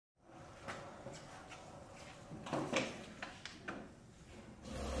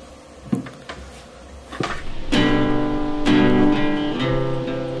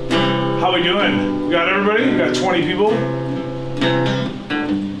we doing? We got everybody? We got 20 people?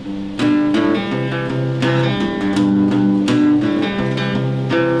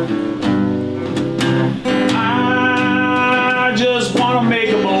 I just want to make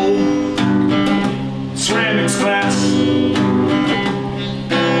a bowl. Ceramics class.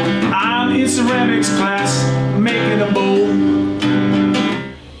 I'm in ceramics class, making a bowl.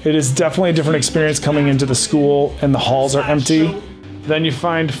 It is definitely a different experience coming into the school and the halls are empty. Then you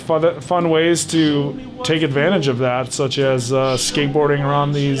find fun ways to take advantage of that, such as skateboarding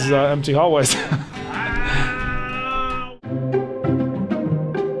around these empty hallways.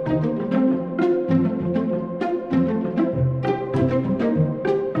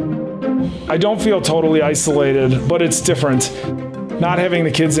 I don't feel totally isolated, but it's different. Not having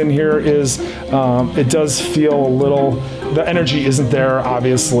the kids in here is, it does feel a little, the energy isn't there,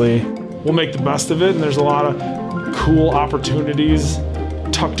 obviously. We'll make the best of it, and there's a lot of cool opportunities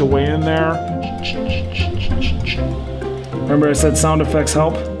tucked away in there. Remember I said sound effects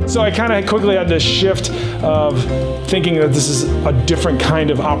help? So I kind of quickly had this shift of thinking that this is a different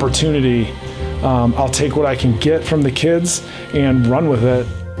kind of opportunity. I'll take what I can get from the kids and run with it.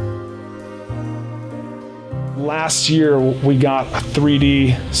 Last year, we got a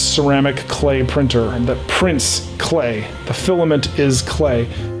 3D ceramic clay printer that prints clay. The filament is clay.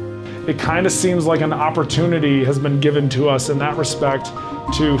 It kind of seems like an opportunity has been given to us in that respect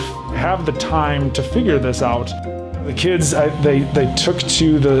to have the time to figure this out. The kids, they took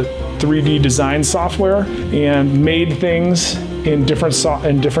to the 3D design software and made things in different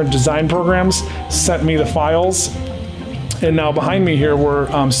design programs, sent me the files. And now behind me here,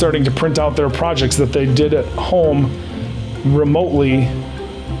 we're starting to print out their projects that they did at home remotely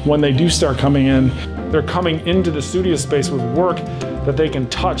when they do start coming in. They're coming into the studio space with work that they can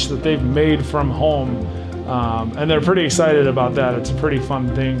touch, that they've made from home. And they're pretty excited about that. It's a pretty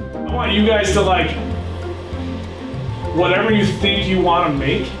fun thing. I want you guys to, like, whatever you think you want to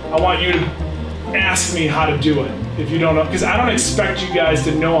make, I want you to ask me how to do it if you don't know, because I don't expect you guys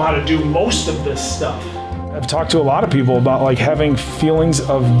to know how to do most of this stuff. I've talked to a lot of people about like having feelings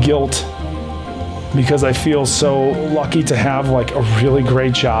of guilt because I feel so lucky to have like a really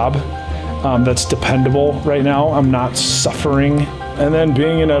great job that's dependable right now. I'm not suffering. And then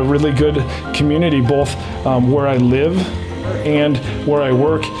being in a really good community, both where I live and where I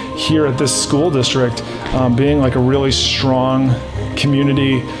work here at this school district, being like a really strong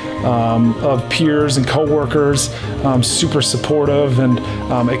community of peers and coworkers, super supportive and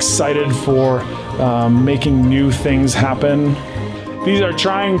excited for making new things happen. These are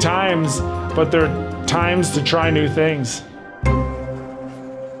trying times, but they're times to try new things.